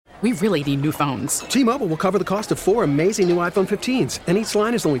We really need new phones. T-Mobile will cover the cost of 4 amazing new iPhone 15s, and each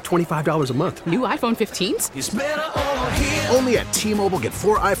line is only $25 a month. New iPhone 15s? It's better over here. Only at T-Mobile, get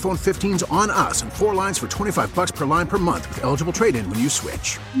 4 iPhone 15s on us and 4 lines for $25 per line per month with eligible trade-in when you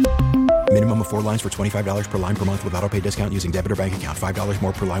switch. Minimum of 4 lines for $25 per line per month with autopay discount using debit or bank account. $5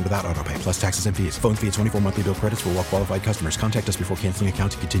 more per line without autopay, plus taxes and fees. Phone fee at 24 monthly bill credits for well-qualified customers. Contact us before canceling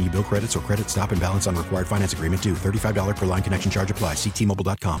account to continue bill credits or credit stop and balance on required finance agreement due. $35 per line connection charge applies. See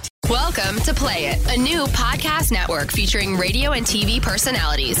T-Mobile.com. Welcome to Play It, a new podcast network featuring radio and TV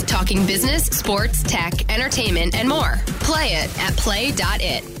personalities talking business, sports, tech, entertainment, and more. Play it at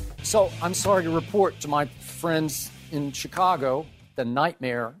play.it. So I'm sorry to report to my friends in Chicago, the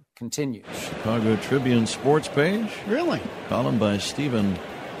nightmare continues. Chicago Tribune sports page. Really? Column by Stephen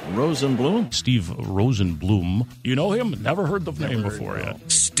Rosenblum. Steve Rosenblum. You know him? Never heard the name before yet.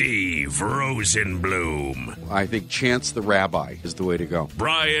 Steve Rosenblum. I think Chance the Rabbi is the way to go.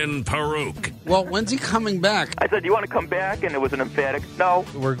 Brian Paruk. Well, when's he coming back? I said, do you want to come back? And it was an emphatic no.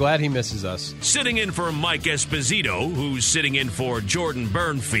 We're glad he misses us. Sitting in for Mike Esposito, who's sitting in for Jordan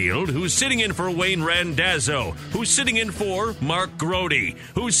Burnfield, who's sitting in for Wayne Randazzo, who's sitting in for Mark Grody,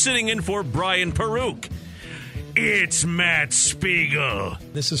 who's sitting in for Brian Paruk. It's Matt Spiegel.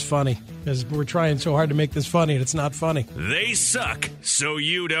 This is funny, because we're trying so hard to make this funny, and it's not funny. They suck, so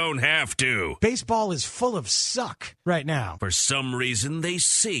you don't have to. Baseball is full of suck right now. For some reason, they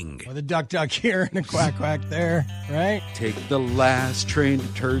sing. With a duck here and a quack there, right? Take the last train to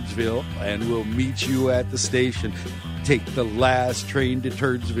Turdsville, and we'll meet you at the station. Take the last train to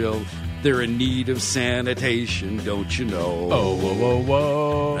Turdsville. They're in need of sanitation, don't you know? Oh, whoa, whoa,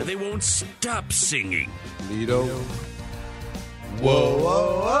 whoa. They won't stop singing. Lido. Whoa,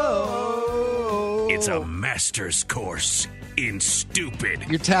 whoa, whoa. It's a master's course in stupid.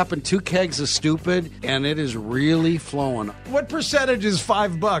 You're tapping 2 kegs of stupid, and it is really flowing. What percentage is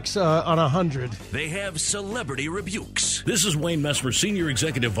 $5 on 100? They have celebrity rebukes. This is Wayne Messmer, Senior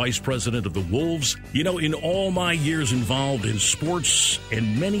Executive Vice President of the Wolves. You know, in all my years involved in sports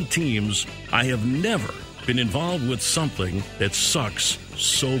and many teams, I have never been involved with something that sucks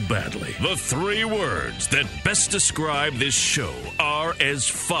so badly. The 3 words that best describe this show are as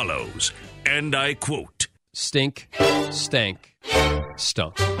follows, and I quote, Stink, stank,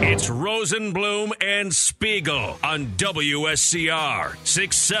 stunk. It's Rosenblum and Spiegel on WSCR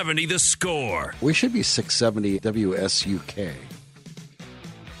 670 The Score. We should be 670 WSUK.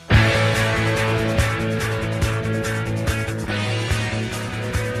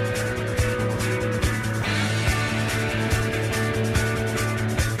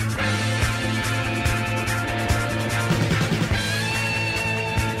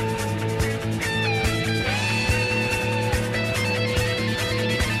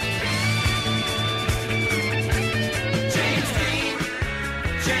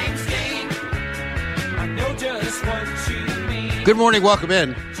 Good morning, welcome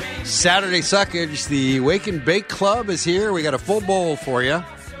in. Saturday Suckage, the Wake and Bake Club is here. We got a full bowl for you.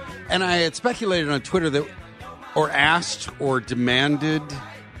 And I had speculated on Twitter that, or asked or demanded,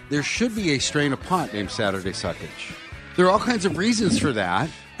 there should be a strain of pot named Saturday Suckage. There are all kinds of reasons for that.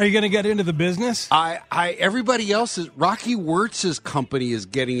 Are you going to get into the business? Everybody else is. Rocky Wirtz's company is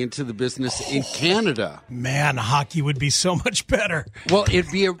getting into the business in Canada. Man, hockey would be so much better. Well,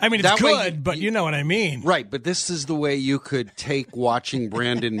 it'd be. I mean, it's good, but you know what I mean, right? But this is the way you could take watching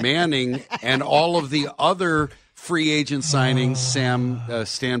Brandon Manning and all of the other free agent signings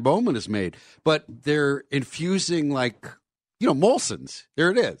Stan Bowman has made. But they're infusing Molson's.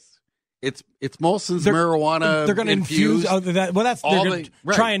 There it is. It's Molson's marijuana. They're going to infuse. They're going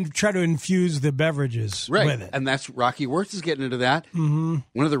to try to infuse the beverages with it, and that's Rocky Wirtz is getting into that. Mm-hmm.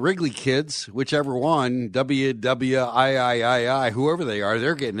 One of the Wrigley kids, whichever one, WWIII, whoever they are,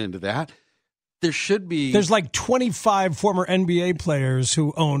 they're getting into that. There should be. There's like 25 former NBA players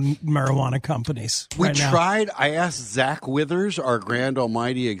who own marijuana companies. We tried. I asked Zach Withers, our grand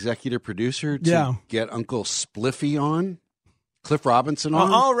almighty executive producer, to get Uncle Spliffy on. Cliff Robinson on.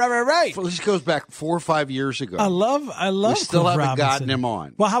 Oh, right. This goes back 4 or 5 years ago. I love. We still Cliff haven't Robinson. gotten him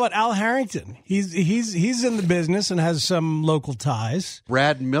on. Well, how about Al Harrington? He's in the business and has some local ties.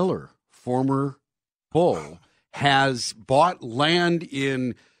 Brad Miller, former Bull, has bought land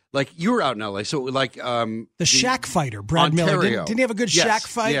in. You were out in L.A., so the shack fighter, Brad Ontario. Miller. Didn't he have a good shack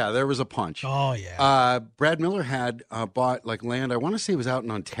fight? Yeah, there was a punch. Oh, yeah. Brad Miller had bought land, I want to say it was out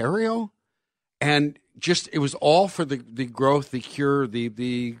in Ontario, and it was all for the growth, the cure,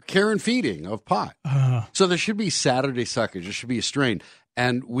 the care and feeding of pot. So there should be Saturday Suckage. There should be a strain.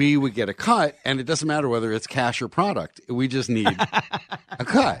 and we would get a cut, and it doesn't matter whether it's cash or product. We just need a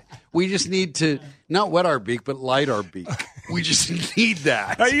cut. We just need to not wet our beak, but light our beak. We just need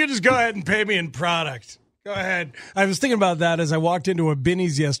that. You can just go ahead and pay me in product. Go ahead. I was thinking about that as I walked into a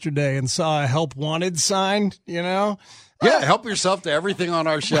Binny's yesterday and saw a help wanted sign, you know? Yeah, help yourself to everything on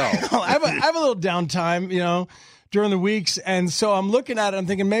our shelf. I have a little downtime, you know, during the weeks. And so I'm looking at it. I'm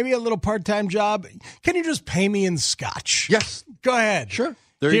thinking maybe a little part-time job. Can you just pay me in scotch? Yes. Go ahead. Sure.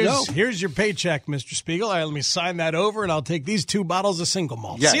 There you go. Here's your paycheck, Mr. Spiegel. All right, let me sign that over, and I'll take these 2 bottles of single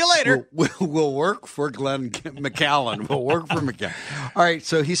malt. Yes. See you later. We'll work for Glenn McAllen. We'll work for McAllen. All right,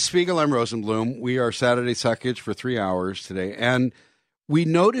 so he's Spiegel. I'm Rosenblum. We are Saturday Suckage for 3 hours today. And we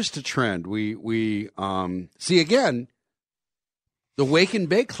noticed a trend. We see, again, the Wake and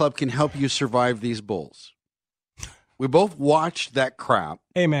Bake Club can help you survive these bulls. We both watched that crap.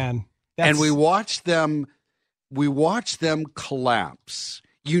 Hey, man. And we watched them collapse.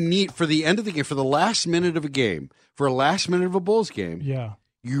 You need, for the end of the game, for the last minute of a game, for a last minute of a Bulls game,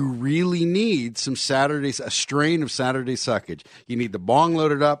 you really need a strain of Saturday Suckage. You need the bong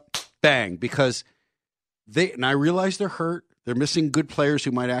loaded up, bang, because and I realize they're hurt. They're missing good players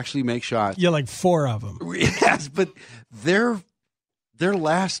who might actually make shots. Yeah, like 4 of them. Yes, but their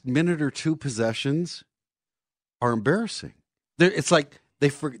last minute or 2 possessions are embarrassing. It's like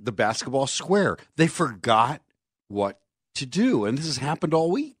the basketball square. They forgot what to do, and this has happened all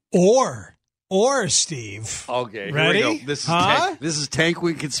week. Or Steve. Okay, ready? Here we go. This is Tank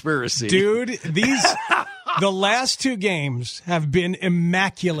Week conspiracy, dude. The last 2 games have been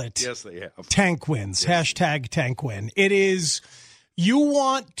immaculate. Yes, they have. Tank wins. Yes. #TankWin. It is, you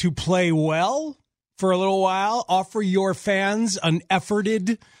want to play well for a little while, offer your fans an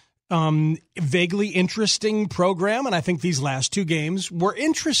efforted, vaguely interesting program, and I think these last 2 games were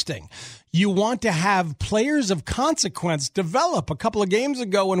interesting. You want to have players of consequence develop. A couple of games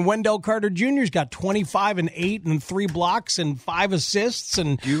ago when Wendell Carter Jr.'s got 25 and 8 and 3 blocks and 5 assists.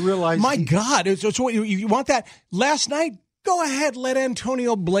 And do you realize? My God, you want that? Last night, go ahead, let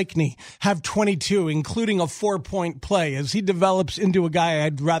Antonio Blakeney have 22, including a 4-point play as he develops into a guy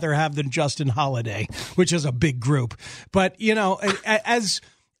I'd rather have than Justin Holiday, which is a big group. But, you know,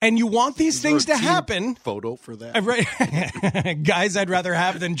 and you want these things to happen. Photo for that, right? Guys, I'd rather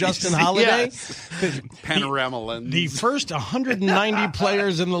have than Justin Holiday. Yes. Panorama lens. The first 190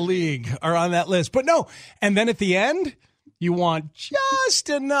 players in the league are on that list. But no, and then at the end, you want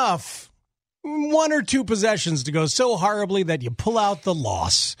just enough, 1 or 2 possessions to go so horribly that you pull out the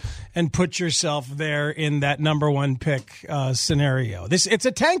loss and put yourself there in that number 1 pick scenario. It's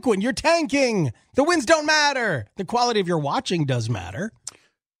a tank win. You're tanking. The wins don't matter. The quality of your watching does matter.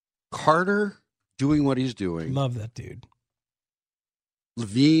 Carter doing what he's doing. Love that dude.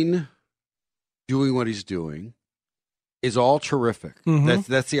 Levine doing what he's doing is all terrific. Mm-hmm.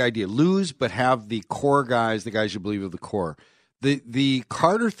 That's the idea. Lose, but have the core guys, the guys you believe are the core. The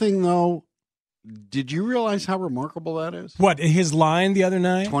Carter thing, though, did you realize how remarkable that is? What, his line the other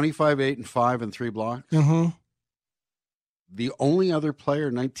night? 25, 8, and 5 and 3 blocks. Mm-hmm. The only other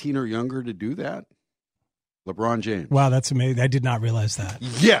player 19 or younger to do that, LeBron James. Wow, that's amazing. I did not realize that.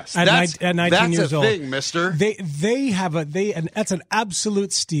 Yes, at 19 years old. That's a thing, mister. And that's an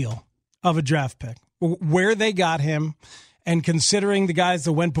absolute steal of a draft pick. Where they got him, and considering the guys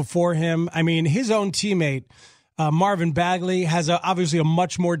that went before him, I mean, his own teammate, Marvin Bagley, has obviously a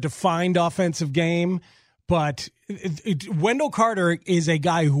much more defined offensive game, but Wendell Carter is a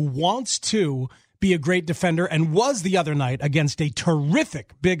guy who wants to be a great defender and was the other night against a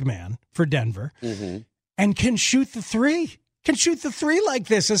terrific big man for Denver. Mm-hmm. And can shoot the 3. Can shoot the 3 like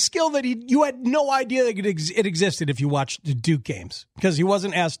this. A skill that you had no idea that it existed if you watched the Duke games, because he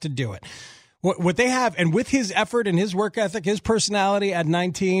wasn't asked to do it. What they have, and with his effort and his work ethic, his personality at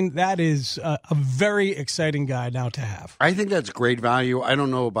 19, that is a very exciting guy now to have. I think that's great value. I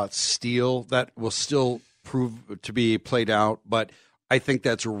don't know about steal. That will still prove to be played out, but I think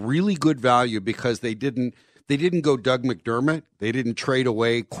that's really good value because they didn't go Doug McDermott. They didn't trade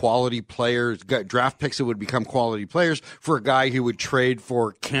away quality players, draft picks that would become quality players for a guy who would trade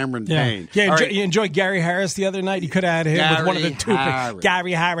for Cameron Payne. Yeah, you enjoyed Gary Harris the other night? You could have had him with one of the 2 picks.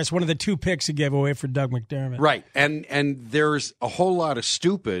 Gary Harris, one of the 2 picks he gave away for Doug McDermott. Right, and there's a whole lot of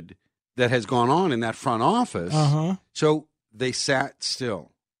stupid that has gone on in that front office. Uh-huh. So they sat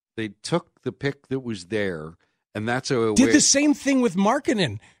still. They took the pick that was there. And that's a did the same thing with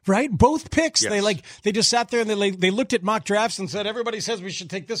Markkanen, right? Both picks. Yes. They just sat there and they looked at mock drafts and said, everybody says we should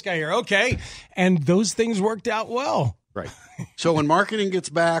take this guy here. Okay. And those things worked out well. Right. So when Markkanen gets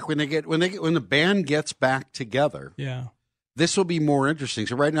back, when the band gets back together, yeah, this will be more interesting.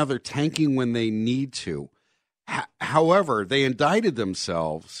 So right now they're tanking when they need to. However, they indicted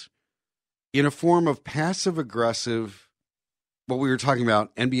themselves in a form of passive-aggressive, what we were talking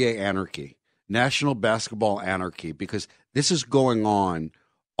about, NBA anarchy, National Basketball anarchy, because this is going on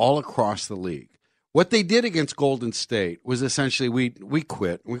all across the league. What they did against Golden State was essentially we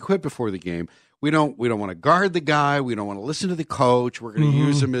quit. We quit before the game. We don't want to guard the guy. We don't want to listen to the coach. We're going to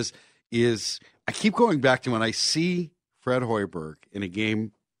use him as I keep going back to when I see Fred Hoiberg in a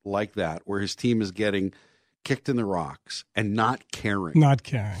game like that where his team is getting kicked in the rocks and not caring. Not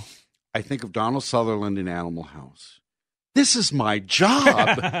caring. I think of Donald Sutherland in Animal House. This is my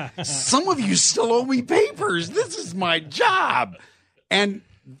job. Some of you still owe me papers. This is my job. And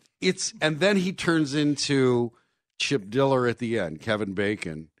then he turns into Chip Diller at the end, Kevin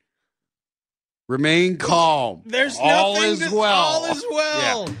Bacon. Remain calm. There's all nothing. Is well. All is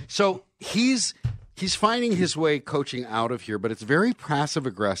well. Yeah. So he's finding his way coaching out of here, but it's very passive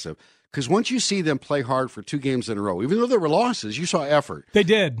aggressive. Because once you see them play hard for 2 games in a row, even though there were losses, you saw effort. They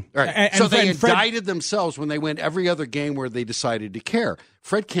did. All right. So they indicted themselves when they went every other game where they decided to care.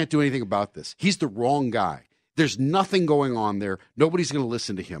 Fred can't do anything about this. He's the wrong guy. There's nothing going on there. Nobody's going to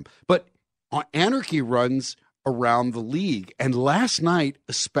listen to him. But anarchy runs around the league. And last night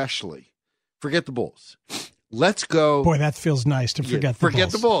especially, forget the Bulls. Let's go. Boy, that feels nice to forget the Bulls.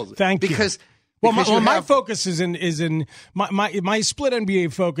 Forget the Bulls. Thank you. Because my focus is in my split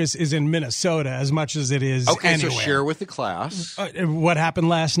NBA focus is in Minnesota as much as it is anywhere. So share with the class what happened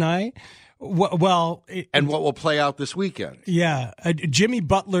last night. And what will play out this weekend. Yeah, Jimmy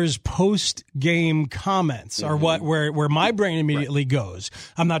Butler's post-game comments are where my brain immediately goes.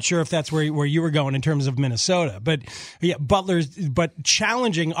 I'm not sure if that's where you were going in terms of Minnesota, but yeah, but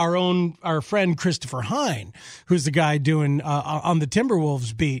challenging our friend Christopher Hine, who's the guy doing on the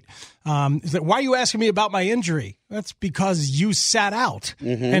Timberwolves beat. Is that why are you asking me about my injury? That's because you sat out,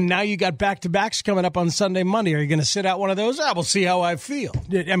 and now you got back-to-backs coming up on Sunday, Monday. Are you going to sit out one of those? We'll see how I feel.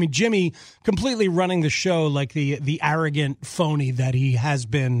 I mean, Jimmy completely running the show like the arrogant phony that he has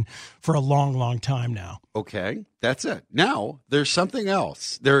been for a long, long time now. Okay, that's it. Now, there's something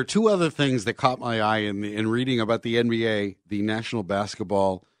else. There are 2 other things that caught my eye in reading about the NBA, the National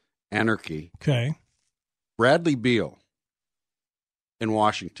Basketball anarchy. Okay. Bradley Beal in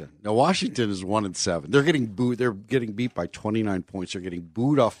Washington. Now, Washington is 1-7. They're getting booed. They're getting beat by 29 points. They're getting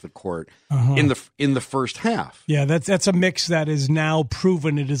booed off the court in the first half. Yeah, that's a mix that is now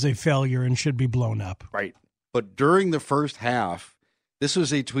proven it is a failure and should be blown up. Right. But during the first half, this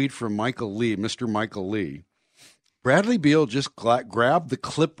was a tweet from Michael Lee, Mr. Michael Lee. Bradley Beal just grabbed the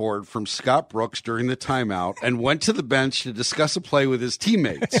clipboard from Scott Brooks during the timeout and went to the bench to discuss a play with his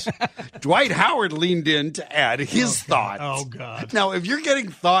teammates. Dwight Howard leaned in to add his thoughts. Oh, God. Now, if you're getting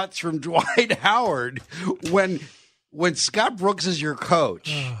thoughts from Dwight Howard when Scott Brooks is your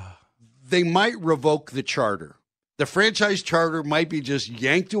coach, they might revoke the charter. The franchise charter might be just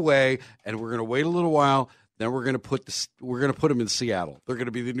yanked away, and we're going to wait a little while. Then we're going to put them in Seattle. They're going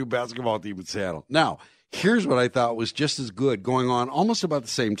to be the new basketball team in Seattle. Now, here's what I thought was just as good going on almost about the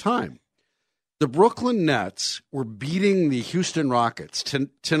same time. The Brooklyn Nets were beating the Houston Rockets,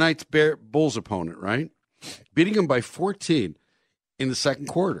 tonight's Bulls opponent, right? Beating them by 14 in the second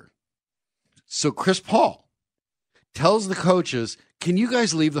quarter. So Chris Paul tells the coaches, can you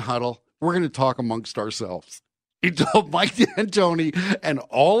guys leave the huddle? We're going to talk amongst ourselves. He told Mike D'Antoni and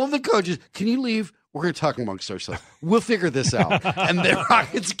all of the coaches, can you leave? We're going to talk amongst ourselves. We'll figure this out. And the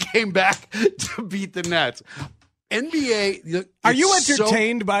Rockets came back to beat the Nets. NBA. Are you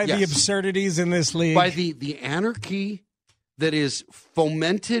entertained by the absurdities in this league? By the anarchy that is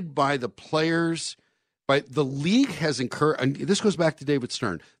fomented by the players. By the league has encouraged, and this goes back to David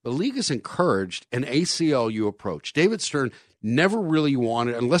Stern. The league has encouraged an ACLU approach. David Stern never really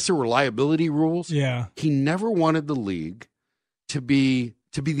wanted, unless there were liability rules. Yeah, he never wanted the league to be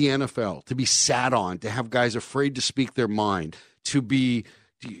the NFL, to be sat on, to have guys afraid to speak their mind, he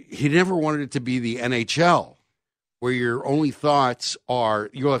never wanted it to be the NHL, where your only thoughts are,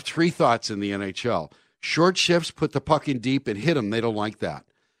 you'll have 3 thoughts in the NHL. Short shifts, put the puck in deep and hit them. They don't like that.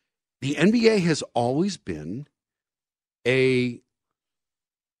 The NBA has always been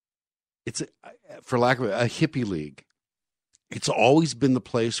for lack of a hippie league. It's always been the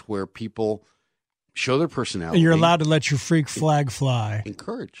place where people show their personality. You're allowed to let your freak flag fly.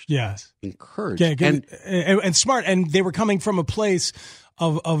 Encouraged. Yes. Encouraged. And smart. And they were coming from a place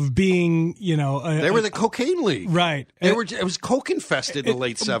of being, they were the cocaine league. Right. It was coke infested in the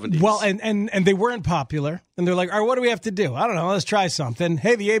late 70s. Well, and they weren't popular. And they're like, all right, what do we have to do? I don't know. Let's try something.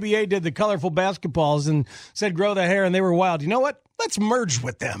 Hey, the ABA did the colorful basketballs and said grow the hair, and they were wild. You know what? Let's merge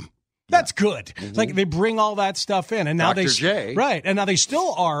with them. That's good. Mm-hmm. Like they bring all that stuff in. And now Dr. J. Right. And now they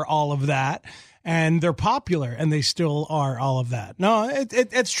still are all of that. and they're popular, and they still are all of that. No,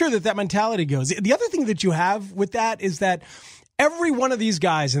 it's true that mentality goes. The other thing that you have with that is that every one of these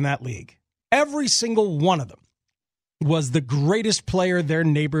guys in that league, every single one of them, was the greatest player their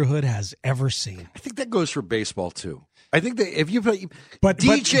neighborhood has ever seen. I think that goes for baseball too. I think that if you play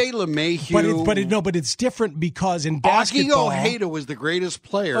DJ LeMahieu, but it's different because in basketball, Augie Ojeda was the greatest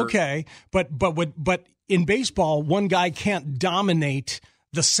player. Okay, but in baseball, one guy can't dominate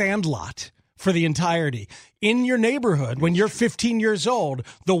the sandlot for the entirety. In your neighborhood, when you're 15 years old,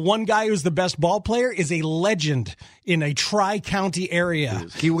 the one guy who's the best ball player is a legend in a tri-county area.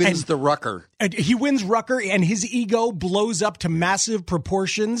 He wins the Rucker. He wins Rucker, and his ego blows up to massive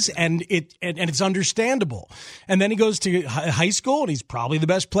proportions, and it's understandable. And then he goes to high school, and he's probably the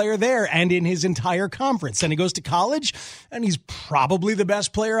best player there and in his entire conference. Then he goes to college, and he's probably the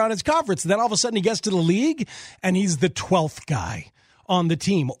best player on his conference. And then all of a sudden he gets to the league, and he's the 12th guy on the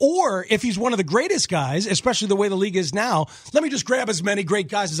team. Or if he's one of the greatest guys, especially the way the league is now, let me just grab as many great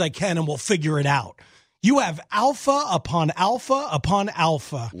guys as I can and we'll figure it out. You have alpha upon alpha upon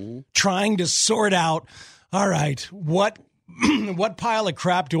alpha trying to sort out, all right, what pile of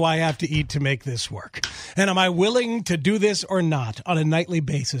crap do I have to eat to make this work? And am I willing to do this or not on a nightly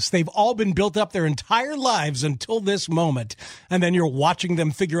basis? They've all been built up their entire lives until this moment, and then you're watching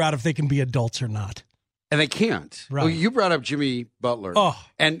them figure out if they can be adults or not. And they can't. Right. Well, you brought up Jimmy Butler. Oh.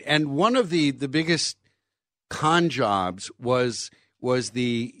 And one of the biggest con jobs was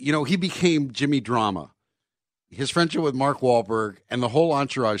the, he became Jimmy Drama. His friendship with Mark Wahlberg and the whole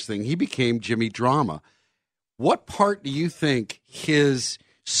entourage thing, he became Jimmy Drama. What part do you think his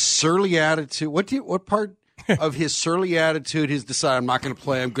surly attitude, what part of his surly attitude, his decide, I'm not going to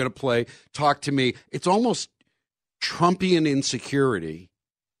play, I'm going to play, talk to me, it's almost Trumpian insecurity.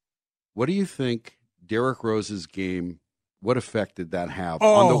 What do you think Derrick Rose's game, what effect did that have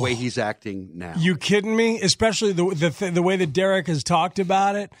on the way he's acting now? You kidding me? Especially the way that Derrick has talked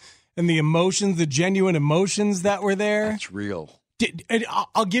about it and the emotions, the genuine emotions that were there. That's real.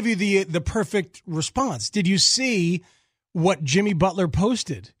 I'll give you the perfect response. Did you see what Jimmy Butler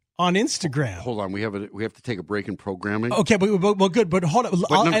posted on Instagram? Hold on, we have to take a break in programming. Okay, but good. But hold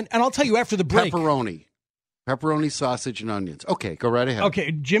on, and I'll tell you after the break. Pepperoni, sausage, and onions. Okay, go right ahead.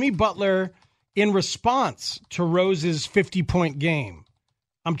 Okay, Jimmy Butler, in response to Rose's 50-point game,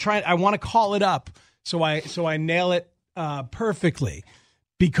 I want to call it up so I nail it perfectly,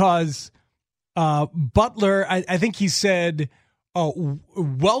 because Butler, I think he said,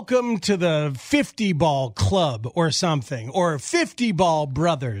 welcome to the 50-ball club or something, or 50-ball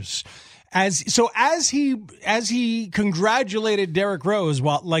brothers. As he congratulated Derrick Rose,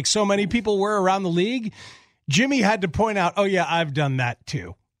 while like so many people were around the league, Jimmy had to point out, oh yeah, I've done that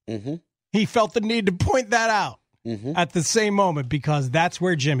too. Mm-hmm. He felt the need to point that out at the same moment, because that's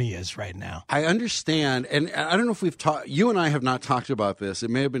where Jimmy is right now. I understand, and I don't know if we've talked. You and I have not talked about this. It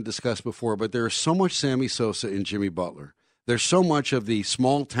may have been discussed before, but there is so much Sammy Sosa in Jimmy Butler. There's so much of the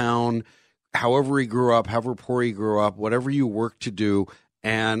small town, however he grew up, however poor he grew up, whatever you work to do,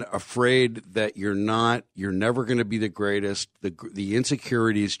 and afraid that you're never going to be the greatest. The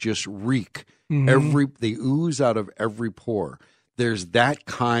insecurities just reek. They ooze out of every pore. There's that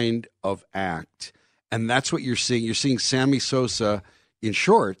kind of act, and that's what you're seeing. You're seeing Sammy Sosa in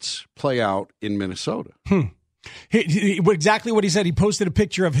shorts play out in Minnesota. Exactly what he said. He posted a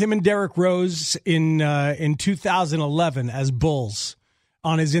picture of him and Derrick Rose in 2011 as Bulls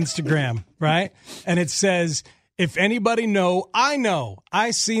on his Instagram, right? And it says, if anybody know.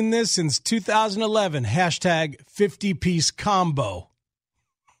 I seen this since 2011. Hashtag 50-piece combo.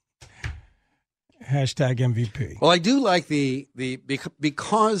 Hashtag MVP. Well, I do like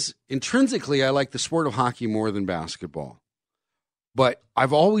because intrinsically I like the sport of hockey more than basketball. But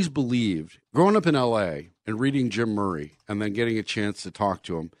I've always believed, growing up in L.A. and reading Jim Murray and then getting a chance to talk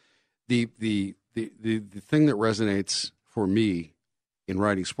to him, the thing that resonates for me in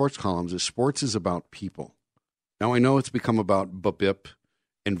writing sports columns is sports is about people. Now, I know it's become about BABIP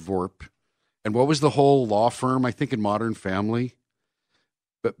and VORP. And what was the whole law firm, I think, in Modern Family?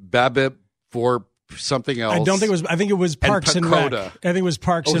 But BABIP, VORP, something else. I think it was Parks and Rec. I think it was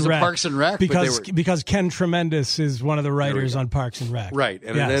Parks and Rec. Parks and Rec? Because Ken Tremendous is one of the writers on Parks and Rec. Right,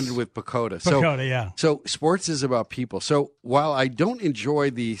 and It ended with Pacoda. Yeah. So sports is about people. So while I don't enjoy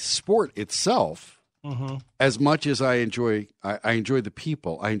the sport itself as much as I enjoy the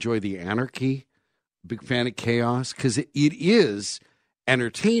people, I enjoy the anarchy. Big fan of chaos because it is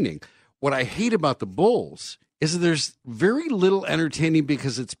entertaining. What I hate about the Bulls is that there's very little entertaining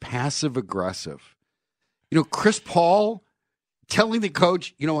because it's passive aggressive. Chris Paul telling the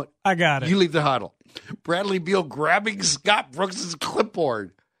coach, you know what? I got it. You leave the huddle. Bradley Beal grabbing Scott Brooks'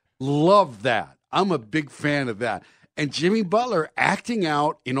 clipboard. Love that. I'm a big fan of that. And Jimmy Butler acting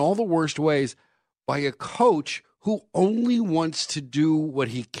out in all the worst ways by a coach who only wants to do what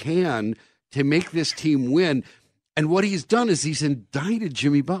he can to make this team win. And what he's done is he's indicted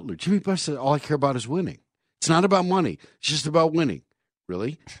Jimmy Butler. Jimmy Butler said, all I care about is winning. It's not about money. It's just about winning.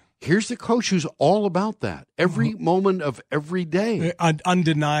 Really? Here's the coach who's all about that every moment of every day.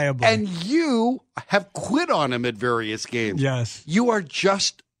 Undeniable. And you have quit on him at various games. Yes. You are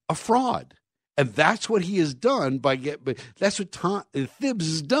just a fraud. And that's what he has done that's what Thibs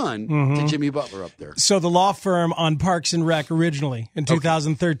has done to Jimmy Butler up there. So the law firm on Parks and Rec originally in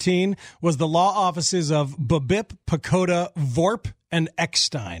 2013 was the law offices of Babip, Pacoda, Vorp, and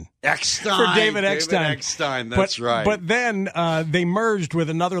Eckstein. For David Eckstein. Eckstein, that's right. But then they merged with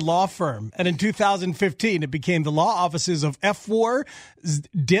another law firm. And in 2015, it became the law offices of F4,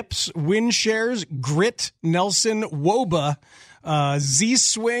 Dips, Winshares, Grit, Nelson, Woba,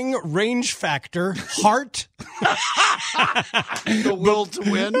 Z-Swing, Range Factor, Heart. The will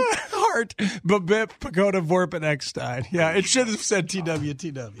to win. Heart, Babip, Pacoda, Vorp, and Eckstein. Yeah, it should have said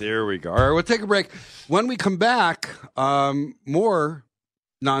TWTW. There we go. All right, we'll take a break. When we come back, more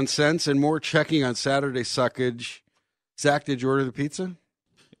nonsense and more checking on Saturday suckage. Zach, did you order the pizza?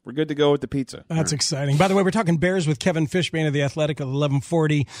 We're good to go with the pizza. That's exciting. By the way, we're talking Bears with Kevin Fishbane of The Athletic at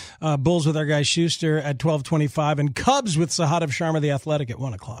 11:40, Bulls with our guy Schuster at 12:25, and Cubs with Sahadev Sharma of The Athletic at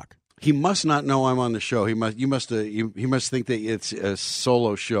 1 o'clock. He must not know I'm on the show. He must think that it's a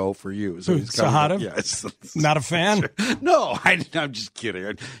solo show for you. So he's Sahadev? Yes. Not a fan? No, I'm just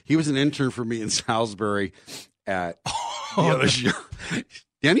kidding. He was an intern for me in Salisbury at the other show.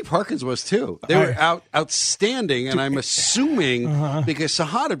 Danny Parkins was too. They were outstanding, and I'm assuming because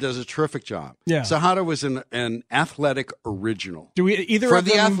Sahadev does a terrific job. Yeah, Sahadev was an Athletic original. Do we either for of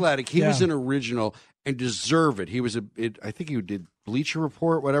the them, Athletic? He was an original and deserve it. He was I think he did Bleacher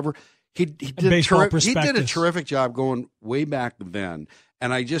Report, whatever. He did a terrific job going way back then,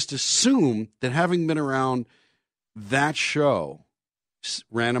 and I just assume that having been around that show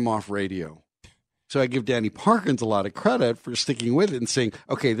ran him off radio. So I give Danny Parkins a lot of credit for sticking with it and saying,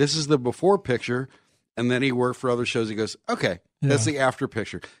 okay, this is the before picture. And then he worked for other shows. He goes, okay, that's the after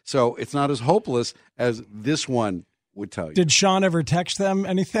picture. So it's not as hopeless as this one would tell you. Did Sean ever text them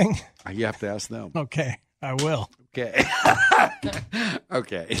anything? You have to ask them. Okay, I will. Okay.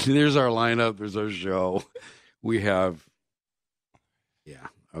 Okay. There's our lineup. There's our show. We have,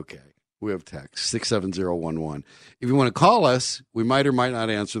 okay. We have text, 67011. If you want to call us, we might or might not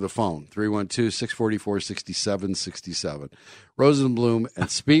answer the phone, 312-644-6767. Rosenblum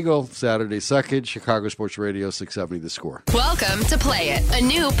and Spiegel, Saturday Suckage, Chicago Sports Radio, 670 The Score. Welcome to Play It, a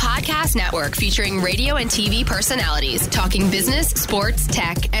new podcast network featuring radio and TV personalities talking business, sports,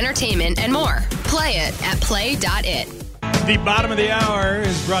 tech, entertainment, and more. Play it at play.it. The bottom of the hour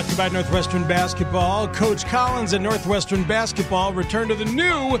is brought to you by Northwestern Basketball. Coach Collins at Northwestern Basketball return to the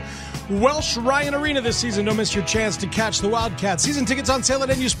new Welsh Ryan Arena this season. Don't miss your chance to catch the Wildcats. Season tickets on sale at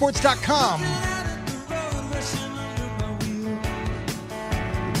nusports.com.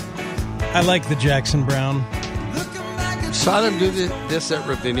 I like the Jackson Brown. Saw them do this at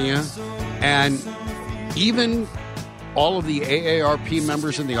Ravinia, and even all of the AARP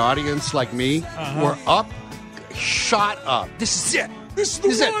members in the audience, like me, were up. Shot up. This is it. This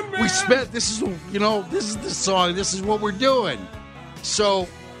is the one, man. We spent. This is the song. This is what we're doing. So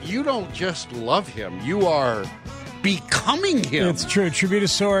you don't just love him. You are becoming him. It's true.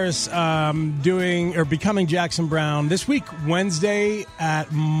 Tributosaurus becoming Jackson Brown this week, Wednesday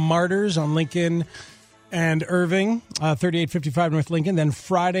at Martyrs on Lincoln and Irving, 3855 North Lincoln. Then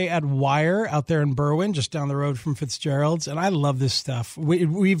Friday at Wire out there in Berwyn, just down the road from Fitzgerald's. And I love this stuff.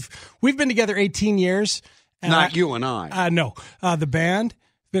 We've been together 18 years. Not you and I. No. The band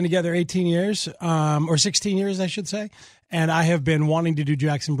been together 18 years, or 16 years, I should say. And I have been wanting to do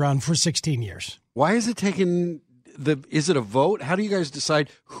Jackson Brown for 16 years. Why is it taking is it a vote? How do you guys decide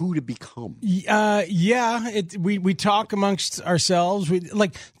who to become? We talk amongst ourselves.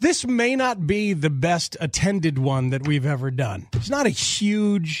 This may not be the best attended one that we've ever done. It's not a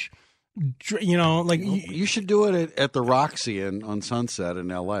huge... you should do it at the Roxy on Sunset in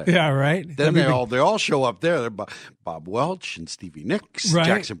L.A. Yeah, right. Then they all show up there. They're Bob Welch and Stevie Nicks, right.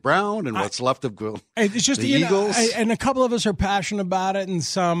 Jackson Brown, and what's left of it's just the Eagles. And a couple of us are passionate about it, and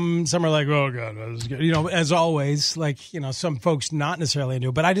some are like, oh god, that was good. As always, some folks not necessarily into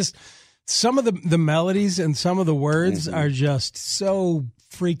it, but I just some of the melodies and some of the words are just so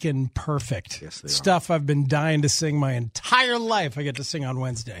freaking perfect. Yes, they Stuff I've been dying to sing my entire life. I get to sing on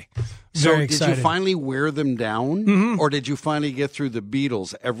Wednesday. Very excited. Did you finally wear them down? Or did you finally get through the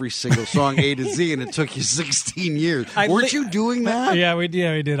Beatles, every single song A to Z, and it took you 16 years? Weren't you doing that? Yeah, we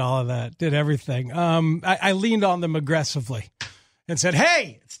did all of that. Did everything. I leaned on them aggressively and said,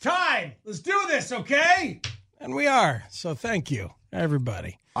 hey, it's time. Let's do this, okay? And we are. So thank you,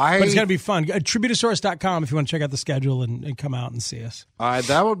 everybody. But it's going to be fun. Tributosaurus.com if you want to check out the schedule and come out and see us.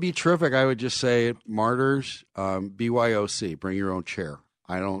 That would be terrific. I would just say, Martyrs, BYOC, bring your own chair.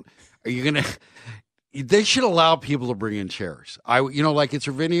 Are you going to... They should allow people to bring in chairs. Like it's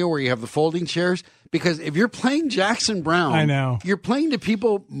Ravinia where you have the folding chairs. Because if you're playing Jackson Brown, I know. You're playing to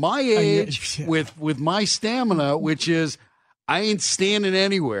people my age with my stamina, which is... I ain't standing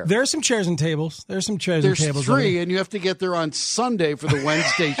anywhere. There are some chairs and tables. There's some chairs and tables. There's 3, and you have to get there on Sunday for the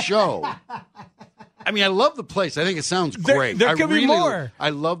Wednesday show. I mean, I love the place. I think it sounds great. There could be more.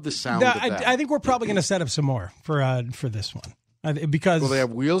 I love the sound of that. I think we're probably going to set up some more for this one. Because will they have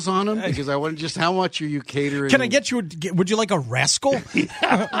wheels on them? Because I want just how much are you catering? Can I get you? Would you like a rascal?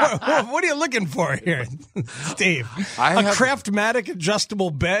 What are you looking for here, Steve? A Craftmatic adjustable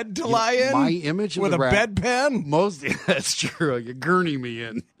bed to lie in. My image of with a bedpan. That's true. You gurney me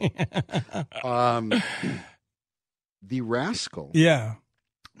in. The rascal. Yeah.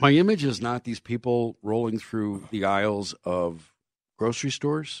 My image is not these people rolling through the aisles of grocery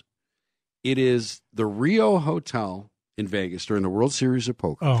stores. It is the Rio Hotel in Vegas during the World Series of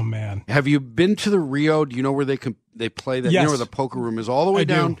Poker. Oh, man. Have you been to the Rio? Do you know where they play that? Yes. You know where the poker room is all the way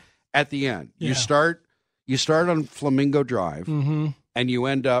down at the end. Yeah. You start on Flamingo Drive, mm-hmm. and you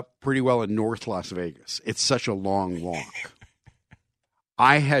end up pretty well in North Las Vegas. It's such a long walk.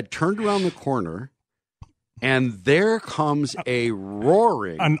 I had turned around the corner, and there comes a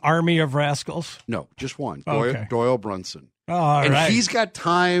roaring... An army of rascals? No, just one. Okay. Doyle Brunson. Oh, and right. he's got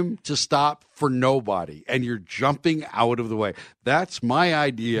time to stop for nobody, and you're jumping out of the way. That's my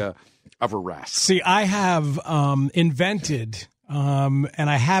idea of a rascal. See, I have invented, and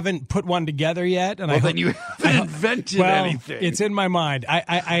I haven't put one together yet. And then you haven't invented anything. It's in my mind.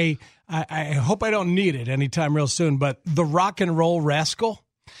 I hope I don't need it anytime real soon, but the rock and roll rascal.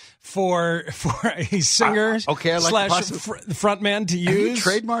 For a singer frontman to use.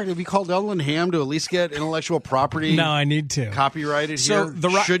 Have you trademarked? Have you called Ellen Ham to at least get intellectual property? No, I need to. Copyrighted here?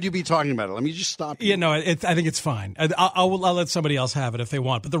 Should you be talking about it? Let me just stop you. Yeah, no, I think it's fine. I'll let somebody else have it if they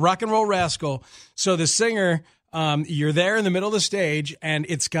want. But the rock and roll rascal, so the singer... you're there in the middle of the stage, and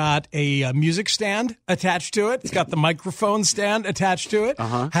it's got a music stand attached to it. It's got the microphone stand attached to it.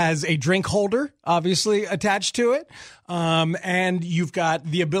 Has a drink holder, obviously, attached to it. And you've got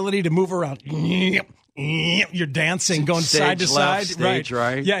the ability to move around. You're dancing, going side to side. Stage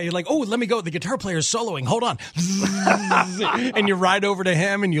right. Yeah, you're like, oh, let me go. The guitar player's soloing. Hold on. And you ride over to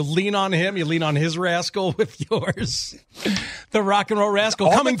him, and you lean on him. You lean on his rascal with yours. The rock and roll rascal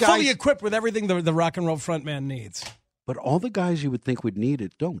coming fully equipped with everything the rock and roll frontman needs. But all the guys you would think would need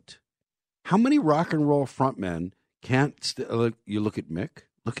it don't. How many rock and roll frontmen can't? You look at Mick.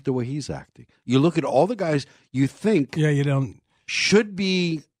 Look at the way he's acting. You look at all the guys you think. Yeah, you don't should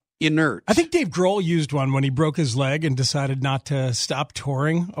be inert. I think Dave Grohl used one when he broke his leg and decided not to stop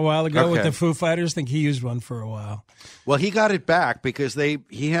touring a while ago with the Foo Fighters. I think he used one for a while. Well, he got it back because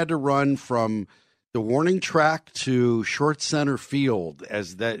he had to run from the warning track to short center field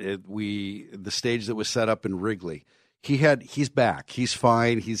as the stage that was set up in Wrigley. He's back. He's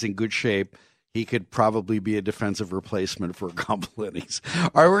fine. He's in good shape. He could probably be a defensive replacement for a couple innings. All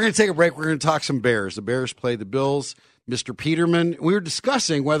right, we're going to take a break. We're going to talk some Bears. The Bears play the Bills. Mr. Peterman, we were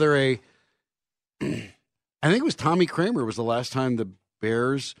discussing whether I think it was Tommy Kramer was the last time the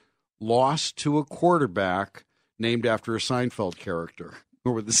Bears lost to a quarterback named after a Seinfeld character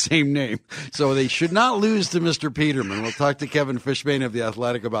or with the same name. So they should not lose to Mr. Peterman. We'll talk to Kevin Fishbane of The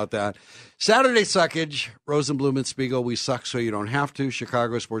Athletic about that. Saturday Suckage, Rosenblum and Spiegel. We suck so you don't have to.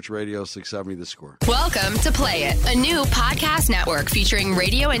 Chicago Sports Radio 670 The Score. Welcome to Play It, a new podcast network featuring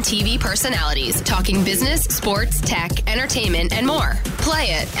radio and TV personalities talking business, sports, tech, entertainment, and more. Play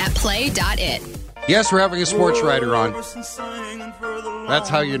it at play.it. Yes, we're having a sports writer on. That's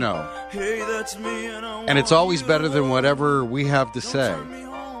how you know. And it's always better than whatever we have to say.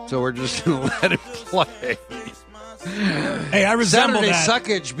 So we're just going to let it play. Hey, I resemble Saturday that.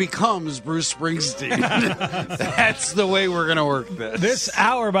 Suckage becomes Bruce Springsteen. That's the way we're going to work this. This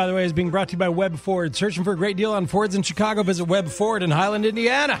hour, by the way, is being brought to you by Webb Ford. Searching for a great deal on Fords in Chicago? Visit Webb Ford in Highland,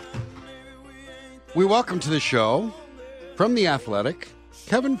 Indiana. We welcome to the show, from The Athletic,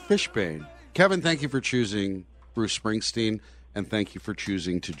 Kevin Fishbane. Kevin, thank you for choosing Bruce Springsteen, and thank you for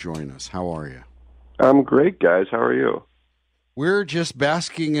choosing to join us. How are you? I'm great, guys. How are you? We're just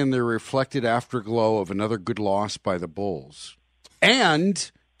basking in the reflected afterglow of another good loss by the Bulls.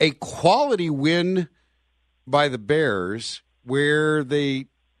 And a quality win by the Bears where they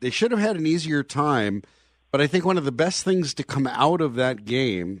should have had an easier time. But I think one of the best things to come out of that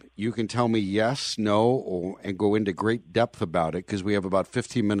game, you can tell me yes, no, and go into great depth about it because we have about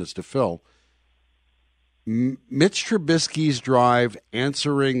 15 minutes to fill. Mitch Trubisky's drive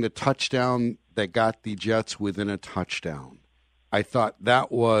answering the touchdown that got the Jets within a touchdown. I thought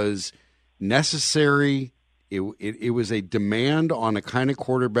that was necessary. It was a demand on a kind of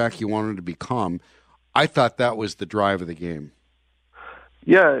quarterback you wanted to become. I thought that was the drive of the game.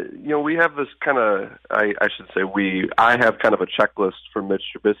 Yeah, we have this kind of, I should say I have kind of a checklist for Mitch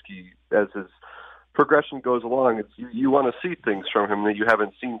Trubisky as his progression goes along. It's you want to see things from him that you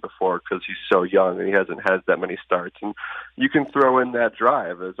haven't seen before because he's so young and he hasn't had that many starts. And you can throw in that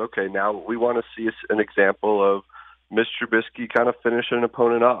drive as, okay, now we want to see an example of Mitch Trubisky kind of finish an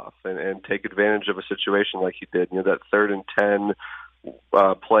opponent off and take advantage of a situation like he did. That 3rd and 10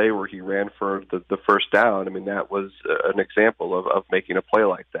 play where he ran for the first down. I mean, that was an example of making a play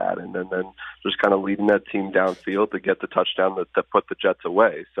like that, and then just kind of leading that team downfield to get the touchdown that put the Jets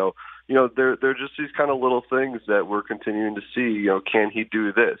away. So, they're just these kind of little things that we're continuing to see. Can he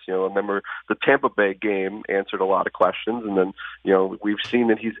do this? Remember the Tampa Bay game answered a lot of questions, and then, we've seen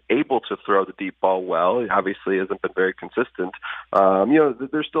that he's able to throw the deep ball well. He obviously hasn't been very consistent.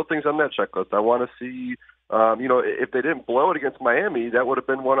 There's still things on that checklist. I want to see, if they didn't blow it against Miami, that would have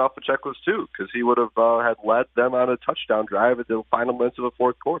been one off the checklist too, because he would have had led them on a touchdown drive at the final minutes of the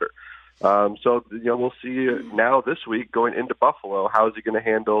fourth quarter. So we'll see now this week going into Buffalo, how is he going to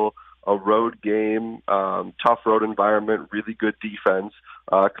handle a road game, tough road environment, really good defense,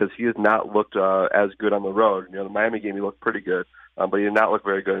 because he has not looked as good on the road. The Miami game, he looked pretty good, but he did not look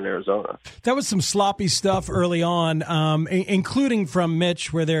very good in Arizona. That was some sloppy stuff early on, including from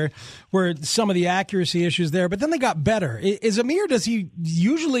Mitch, where there were some of the accuracy issues there, but then they got better. Is Amir, does he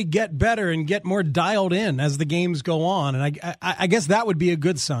usually get better and get more dialed in as the games go on? And I guess that would be a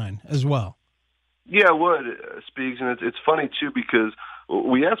good sign as well. Yeah, it would, Speaks, and it's funny, too, because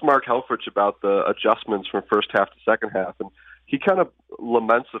we asked Mark Helfrich about the adjustments from first half to second half, and he kind of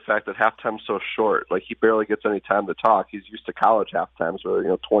laments the fact that halftime's so short. Like, he barely gets any time to talk. He's used to college halftimes where,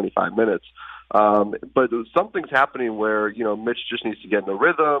 25 minutes. But something's happening where, Mitch just needs to get in the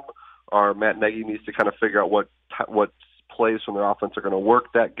rhythm, or Matt Nagy needs to kind of figure out what plays from their offense are going to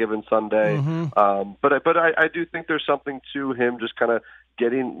work that given Sunday. Mm-hmm. But I do think there's something to him just kind of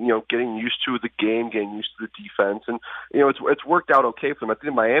getting used to the game, getting used to the defense, and it's worked out okay for him. I think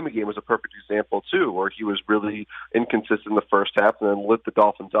the Miami game was a perfect example too, where he was really inconsistent in the first half and then lit the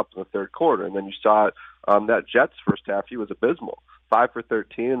Dolphins up in the third quarter. And then you saw it, that Jets first half, he was abysmal. 5 for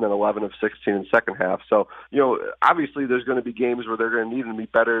 13 and then 11 of 16 in the second half. So, obviously there's going to be games where they're going to need him to be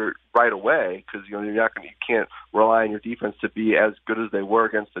better right away because, you can't rely on your defense to be as good as they were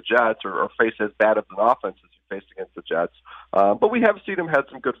against the Jets or face as bad of an offense as you faced against the Jets. But we have seen him had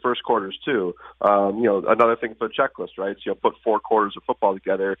some good first quarters too. Another thing for the checklist, right? So, put 4 quarters of football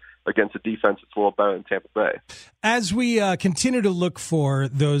together against a defense that's a little better than Tampa Bay. As we continue to look for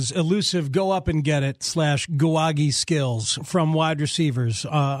those elusive go up and get it / Gowagi skills from wide receivers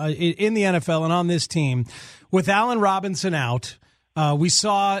in the NFL and on this team, with Allen Robinson out, we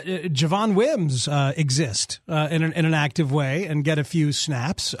saw Javon Wims exist in an active way and get a few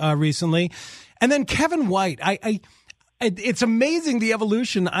snaps recently. And then Kevin White, it's amazing the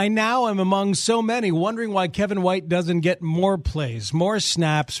evolution. I now am among so many wondering why Kevin White doesn't get more plays, more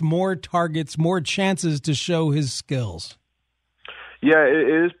snaps, more targets, more chances to show his skills. Yeah,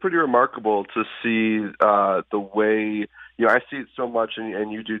 it is pretty remarkable to see the way, I see it so much,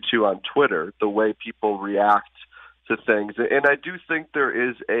 and you do too on Twitter, the way people react to things. And I do think there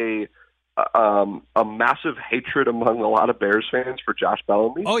is a massive hatred among a lot of Bears fans for Josh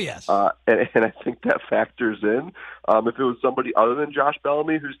Bellamy. Oh, yes. And I think that factors in. If it was somebody other than Josh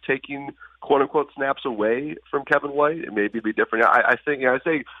Bellamy who's taking quote-unquote snaps away from Kevin White, it maybe be different. I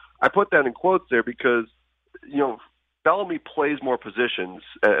put that in quotes there because, Bellamy plays more positions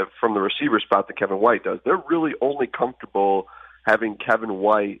from the receiver spot than Kevin White does. They're really only comfortable having Kevin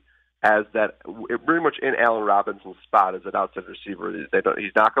White as that, very much in Allen Robinson's spot as an outside receiver.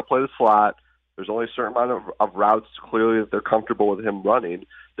 He's not going to play the slot. There's only a certain amount of routes, clearly, that they're comfortable with him running.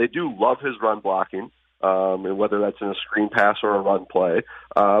 They do love his run blocking, and whether that's in a screen pass or a run play.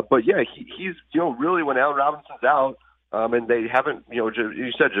 But, yeah, he's, really when Allen Robinson's out, and they haven't,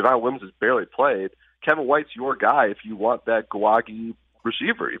 you said Javon Wims has barely played, Kevin White's your guy if you want that Gowagi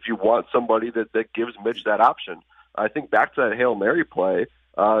receiver, if you want somebody that gives Mitch that option. I think back to that Hail Mary play,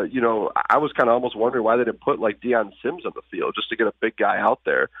 I was kind of almost wondering why they didn't put like Deion Sims on the field just to get a big guy out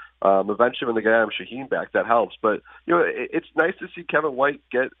there. Eventually, when they get Adam Shaheen back, that helps. But it's nice to see Kevin White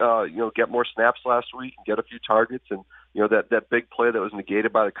get more snaps last week and get a few targets. And that big play that was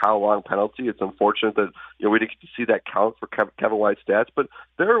negated by the Kyle Long penalty. It's unfortunate that we didn't get to see that count for Kevin White's stats. But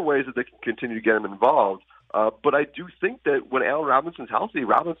there are ways that they can continue to get him involved. But I do think that when Allen Robinson's healthy,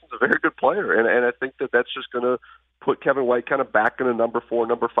 Robinson's a very good player, and I think that that's just going to put Kevin White kind of back in a number 4,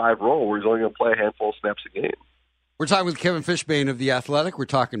 number 5 role where he's only going to play a handful of snaps a game. We're talking with Kevin Fishbain of The Athletic. We're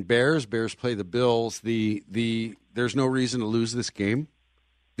talking Bears. Bears play the Bills. There's no reason to lose this game.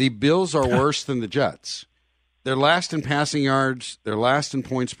 The Bills are worse than the Jets. They're last in passing yards. They're last in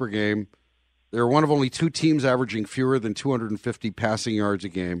points per game. They're one of only 2 teams averaging fewer than 250 passing yards a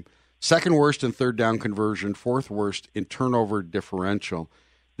game. Second worst in third down conversion. Fourth worst in turnover differential.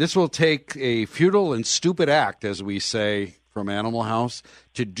 This will take a futile and stupid act, as we say from Animal House,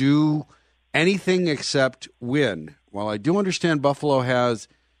 to do anything except win. While I do understand Buffalo has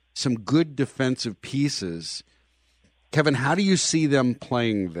some good defensive pieces, Kevin, how do you see them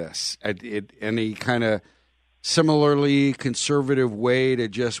playing this? Any kind of similarly conservative way to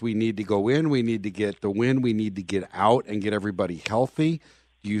just we need to go in, we need to get the win, we need to get out and get everybody healthy?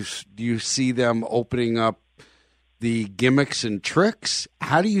 Do you see them opening up the gimmicks and tricks?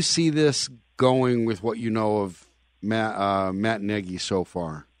 How do you see this going with what you know of Matt Nagy so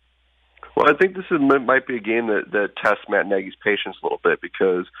far? Well, I think this might be a game that tests Matt Nagy's patience a little bit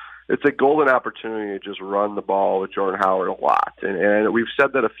because it's a golden opportunity to just run the ball with Jordan Howard a lot. And we've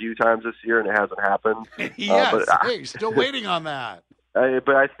said that a few times this year, and it hasn't happened. Yes, still waiting on that.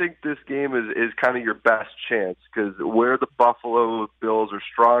 But I think this game is kind of your best chance because where the Buffalo Bills are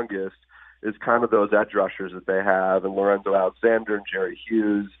strongest is kind of those edge rushers that they have, and Lorenzo Alexander and Jerry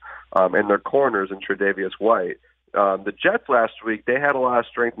Hughes, and their corners and Tre'Davious White. The Jets last week, they had a lot of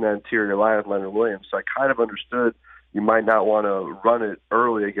strength in that interior line with Leonard Williams, so I kind of understood you might not want to run it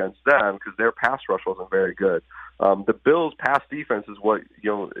early against them because their pass rush wasn't very good. The Bills' pass defense is what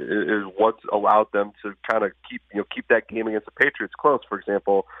is what's allowed them to kind of keep that game against the Patriots close, for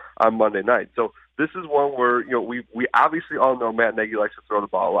example, on Monday night. So this is one where we obviously all know Matt Nagy likes to throw the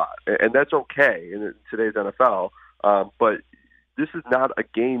ball a lot, and that's okay in today's NFL. But this is not a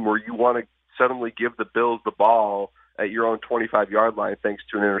game where you want to suddenly give the Bills the ball at your own 25-yard line thanks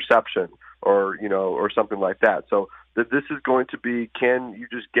to an interception or something like that. So this is going to be, can you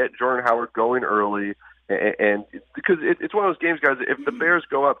just get Jordan Howard going early? And because it's one of those games, guys, if the Bears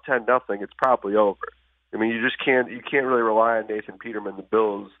go up 10-0, it's probably over. I mean, you can't really rely on Nathan Peterman, the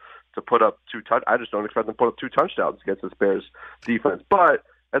Bills, to put up 2 touchdowns. I just don't expect them to put up 2 touchdowns against this Bears defense. But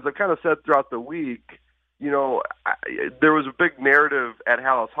as I kind of said throughout the week, there was a big narrative at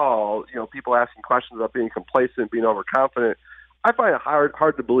Hallis Hall, people asking questions about being complacent, being overconfident. I find it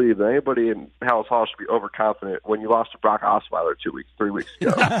hard to believe that anybody in Hallis Hall should be overconfident when you lost to Brock Osweiler 3 weeks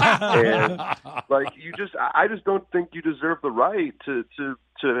ago. And I just don't think you deserve the right to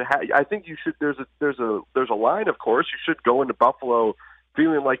I think you should. There's a line, of course. You should go into Buffalo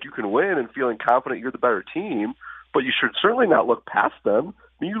feeling like you can win and feeling confident you're the better team, but you should certainly not look past them.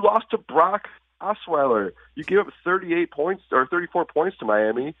 I mean, you lost to Brock Osweiler. You gave up 38 points or 34 points to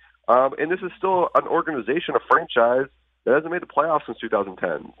Miami, and this is still an organization, a franchise that hasn't made the playoffs since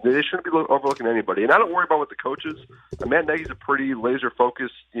 2010. They shouldn't be overlooking anybody. And I don't worry about what the coaches. Matt Nagy's a pretty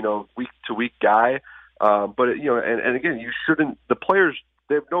laser-focused, week-to-week guy. But and again, you shouldn't. The players,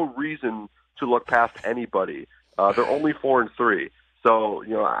 they have no reason to look past anybody. They're only 4-3. So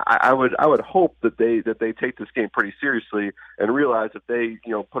I would hope that they take this game pretty seriously and realize that they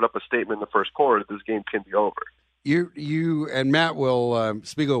put up a statement in the first quarter that this game can be over. You and Matt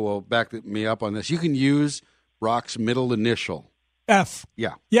Spiegel will back me up on this. You can use Brock's middle initial. F.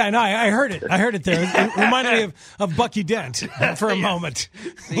 Yeah. Yeah, no, I heard it. I heard it there. It reminded me of Bucky Dent for a moment.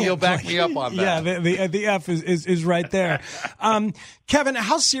 You'll back me up on that. Yeah, the F is right there. Kevin,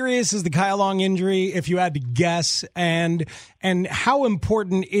 how serious is the Kyle Long injury, if you had to guess, and how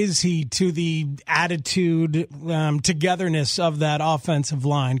important is he to the attitude, togetherness of that offensive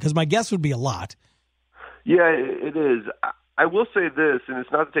line? Because my guess would be a lot. Yeah, it is. I will say this, and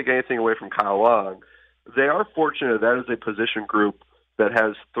it's not to take anything away from Kyle Long. They are fortunate that is a position group that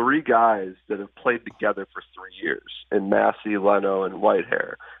has 3 guys that have played together for 3 years, in Massey, Leno, and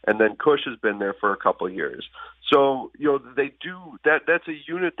Whitehair. And then Cush has been there for a couple of years. So, they do that's a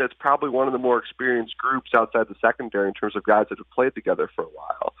unit that's probably one of the more experienced groups outside the secondary in terms of guys that have played together for a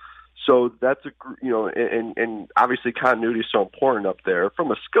while. So that's and obviously continuity is so important up there.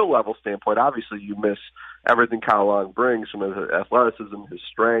 From a skill level standpoint, obviously you miss everything Kyle Long brings from his athleticism, his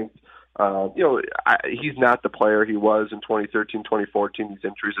strength, He's not the player he was in 2013, 2014. These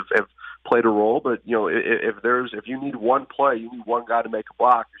injuries have played a role, but if you need one play, you need one guy to make a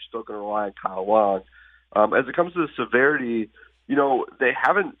block, you're still going to rely on Kyle Long. As it comes to the severity,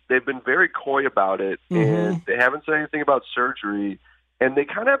 they've been very coy about it, and they haven't said anything about surgery, and they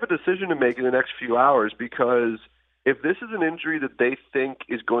kind of have a decision to make in the next few hours, because if this is an injury that they think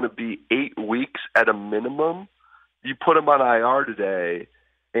is going to be 8 weeks at a minimum, you put him on IR today,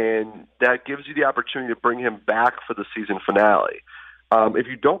 and that gives you the opportunity to bring him back for the season finale. If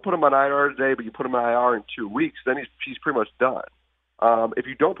you don't put him on IR today, but you put him on IR in 2 weeks, then he's pretty much done. If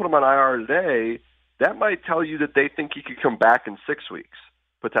you don't put him on IR today, that might tell you that they think he could come back in 6 weeks,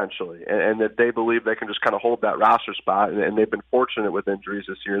 potentially, and that they believe they can just kind of hold that roster spot, and they've been fortunate with injuries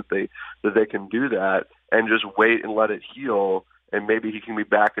this year that they can do that and just wait and let it heal, and maybe he can be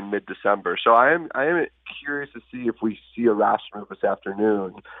back in mid-December. So I am curious to see if we see a roster move this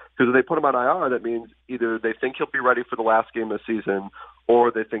afternoon, because if they put him on IR, that means either they think he'll be ready for the last game of the season,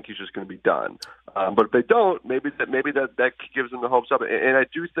 or they think he's just going to be done. But if they don't, maybe that gives them the hopes up. And I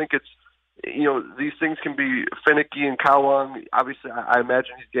do think it's, these things can be finicky, and Kyle Long, obviously, I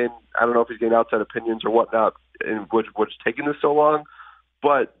imagine I don't know if he's getting outside opinions or whatnot, and what's taking this so long,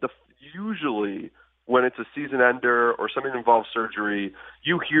 but usually when it's a season ender or something that involves surgery,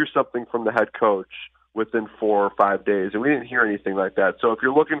 you hear something from the head coach within 4 or 5 days, and we didn't hear anything like that. So if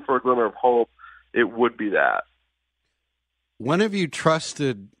you're looking for a glimmer of hope, it would be that. When have you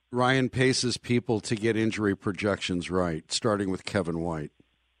trusted Ryan Pace's people to get injury projections right, starting with Kevin White?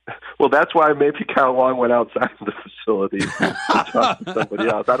 Well, that's why maybe Kyle Long went outside of the facility to talk to somebody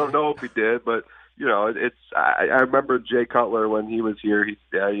else. I don't know if he did, but I remember Jay Cutler when he was here.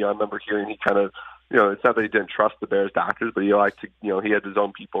 I remember hearing he kind of, it's not that he didn't trust the Bears doctors, but he liked to, he had his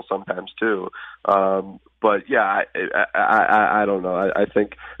own people sometimes too. But yeah, I don't know. I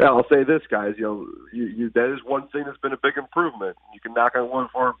think I'll say this, guys. That is one thing that's been a big improvement. You can knock on wood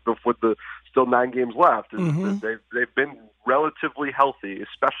for with the still 9 games left. They've been relatively healthy,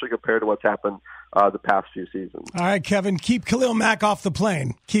 especially compared to what's happened the past few seasons. All right, Kevin, keep Khalil Mack off the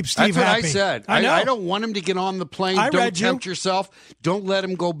plane. Keep Steve happy. That's what I said. I don't want him to get on the plane. Don't tempt yourself. Don't let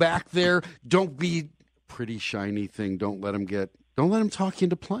him go back there. Don't be pretty shiny thing. Don't let him talk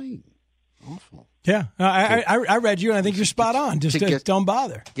into playing. Awful. Yeah, I read you, and I think you're spot on. Just don't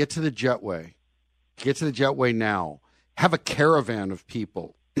bother. Get to the Jetway. Get to the Jetway now. Have a caravan of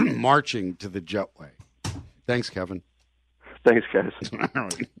people marching to the Jetway. Thanks, Kevin. Thanks, guys.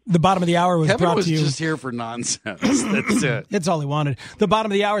 The bottom of the hour was Kevin brought was to you. Just here for nonsense. That's it. It's all he wanted. The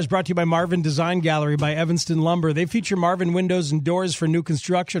bottom of the hour is brought to you by Marvin Design Gallery by Evanston Lumber. They feature Marvin windows and doors for new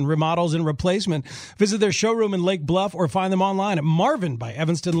construction, remodels, and replacement. Visit their showroom in Lake Bluff or find them online at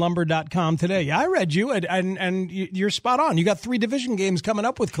marvinbyevanstonlumber.com today. Yeah, I read you, and you're spot on. You got 3 division games coming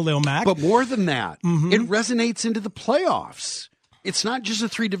up with Khalil Mack. But more than that, it resonates into the playoffs. It's not just the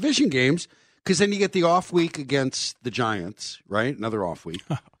 3 division games, because then you get the off week against the Giants, right? Another off week.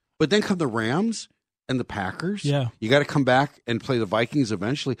 But then come the Rams and the Packers. Yeah. You got to come back and play the Vikings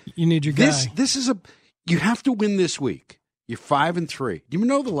eventually. You need your guy. This is you have to win this week. You're 5-3. Do you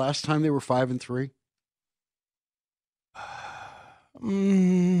know the last time they were 5-3?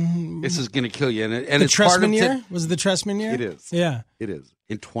 This is going to kill you. And it's part of year? Was it the Trestman year? It is. Yeah. It is.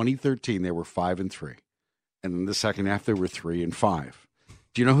 In 2013, they were 5-3. And in the second half, they were 3-5.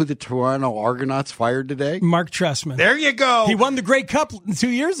 Do you know who the Toronto Argonauts fired today? Mark Trestman. There you go. He won the Grey Cup 2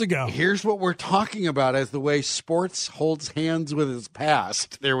 years ago. Here's what we're talking about as the way sports holds hands with its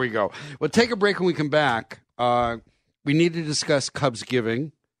past. There we go. We'll take a break when we come back. We need to discuss Cubs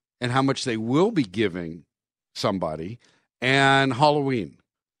giving and how much they will be giving somebody, and Halloween,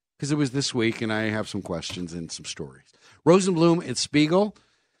 because it was this week, and I have some questions and some stories. Rosenblum and Spiegel.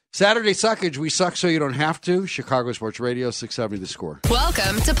 Saturday Suckage, we suck so you don't have to. Chicago Sports Radio, 670 The Score.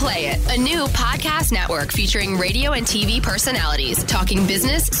 Welcome to Play It, a new podcast network featuring radio and TV personalities talking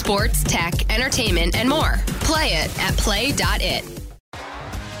business, sports, tech, entertainment, and more. Play it at play.it.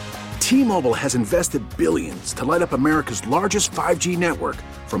 T-Mobile has invested billions to light up America's largest 5G network,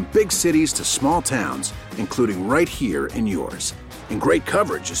 from big cities to small towns, including right here in yours. And great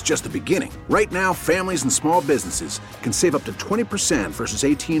coverage is just the beginning. Right now, families and small businesses can save up to 20% versus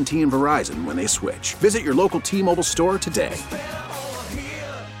AT&T and Verizon when they switch. Visit your local T-Mobile store today.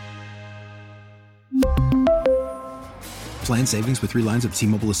 Plan savings with 3 lines of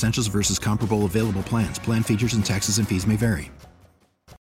T-Mobile Essentials versus comparable available plans. Plan features and taxes and fees may vary.